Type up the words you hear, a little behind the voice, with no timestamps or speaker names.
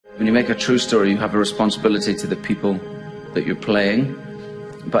When you make a true story, you have a responsibility to the people that you're playing.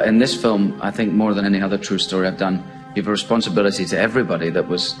 But in this film, I think more than any other true story I've done, you have a responsibility to everybody that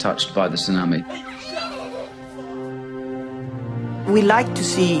was touched by the tsunami. We like to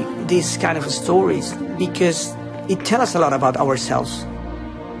see these kind of stories because it tells us a lot about ourselves.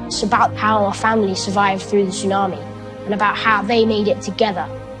 It's about how our family survived through the tsunami and about how they made it together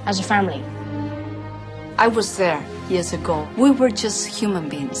as a family. I was there years ago. We were just human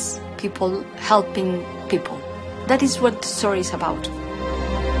beings, people helping people. That is what the story is about.